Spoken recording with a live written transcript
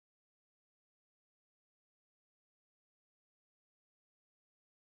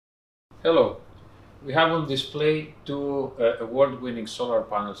Hello, we have on display two award-winning solar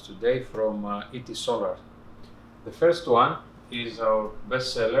panels today from ET Solar. The first one is our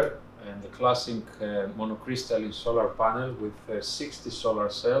bestseller and the classic monocrystalline solar panel with 60 solar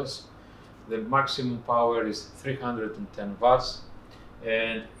cells. The maximum power is 310 watts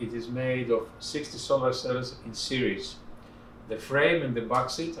and it is made of 60 solar cells in series. The frame and the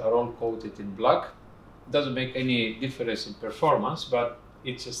backseat are all coated in black. It doesn't make any difference in performance, but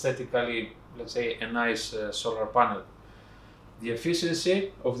it's aesthetically, let's say, a nice solar panel. The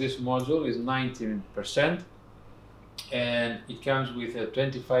efficiency of this module is 19% and it comes with a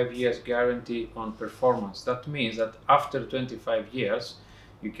 25 years guarantee on performance. That means that after 25 years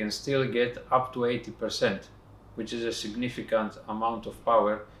you can still get up to 80%, which is a significant amount of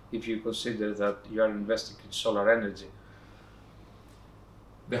power if you consider that you are investing in solar energy.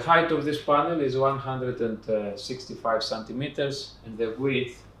 The height of this panel is 165 centimeters and the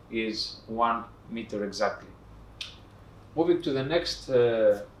width is 1 meter exactly. Moving to the next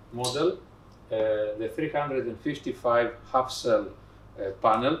model, the 355 half-cell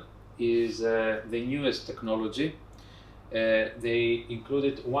panel is the newest technology. They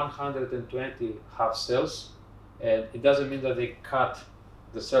included 120 half cells, and it doesn't mean that they cut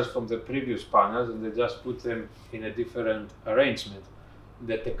the cells from the previous panels and they just put them in a different arrangement.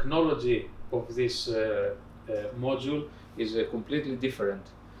 The technology of this module is completely different.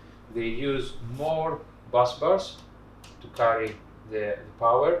 They use more bus bars to carry the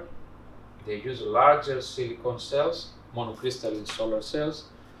power. They use larger silicon cells, monocrystalline solar cells,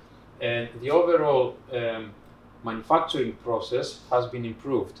 and the overall manufacturing process has been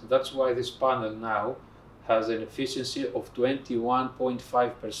improved. That's why this panel now has an efficiency of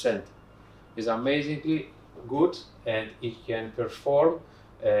 21.5%. It's amazingly good and it can perform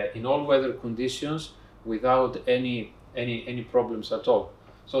in all weather conditions without any problems at all.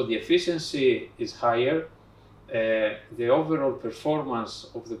 So the efficiency is higher. The overall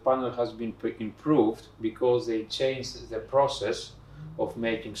performance of the panel has been improved because they changed the process of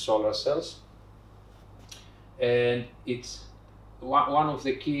making solar cells. And it's one of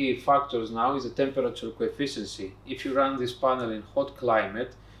the key factors now is the temperature coefficient. If you run this panel in hot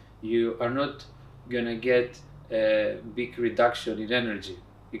climate, you are not going to get a big reduction in energy,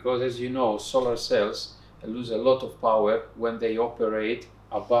 because as you know, solar cells lose a lot of power when they operate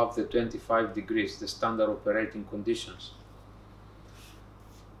above the 25 degrees, the standard operating conditions.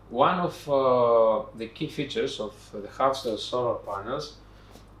 One of the key features of the half-cell solar panels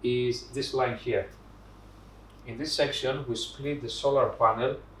is this line here. In this section, we split the solar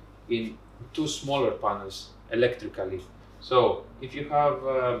panel in two smaller panels electrically. So if you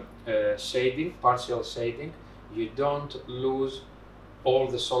have shading, partial shading, you don't lose all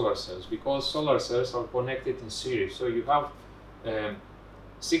the solar cells, because solar cells are connected in series. So you have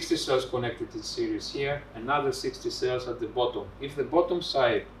 60 cells connected in series here, another 60 cells at the bottom. If the bottom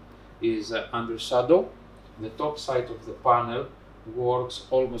side is under shadow, the top side of the panel works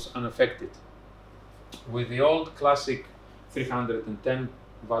almost unaffected. With the old classic 310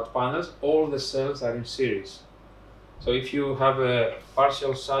 watt panels, all the cells are in series. So if you have a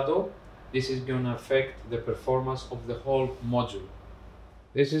partial shadow, this is going to affect the performance of the whole module.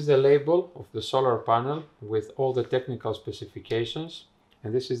 This is the label of the solar panel with all the technical specifications,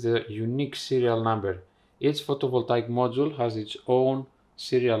 and this is the unique serial number. Each photovoltaic module has its own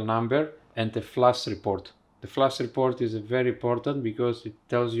serial number and a flash report. The flash report is very important because it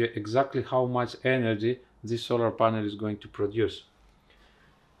tells you exactly how much energy this solar panel is going to produce.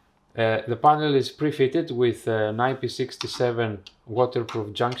 The panel is pre-fitted with an IP67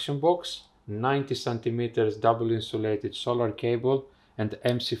 waterproof junction box, 90 centimeters double insulated solar cable, and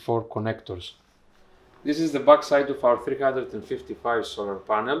MC4 connectors. This is the back side of our 355 solar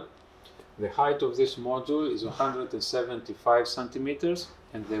panel. The height of this module is 175 centimeters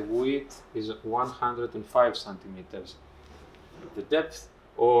and the width is 105 centimeters. The depth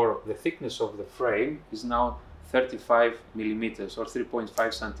or the thickness of the frame is now 35 millimeters or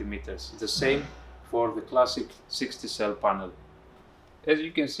 3.5 centimeters. The same for the classic 60 cell panel. As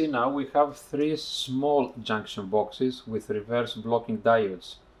you can see now, we have three small junction boxes with reverse blocking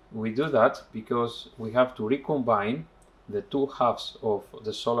diodes. We do that because we have to recombine the two halves of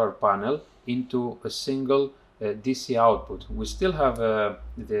the solar panel into a single DC output. We still have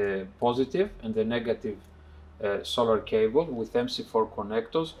the positive and the negative solar cable with MC4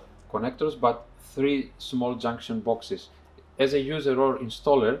 connectors, but three small junction boxes. As a user or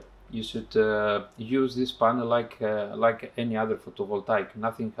installer, you should use this panel like any other photovoltaic.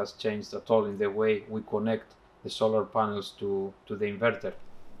 Nothing has changed at all in the way we connect the solar panels to the inverter.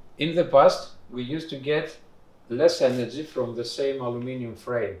 In the past, we used to get less energy from the same aluminum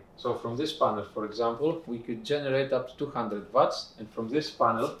frame. So from this panel, for example, we could generate up to 200 watts, and from this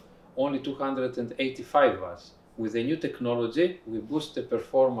panel only 285 watts. With the new technology, we boost the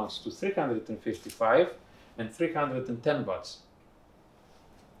performance to 355 and 310 watts.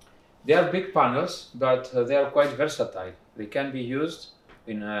 They are big panels, but they are quite versatile. They can be used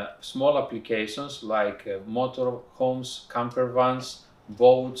in small applications like motorhomes, camper vans,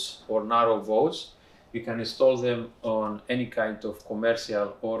 boats or narrow boats. You can install them on any kind of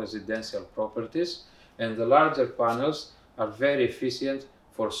commercial or residential properties, and the larger panels are very efficient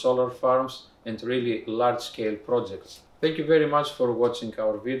for solar farms and really large-scale projects. Thank you very much for watching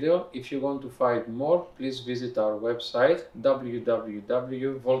our video. If you want to find more, please visit our website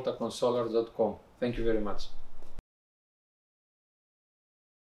www.voltaconsolar.com. Thank you very much.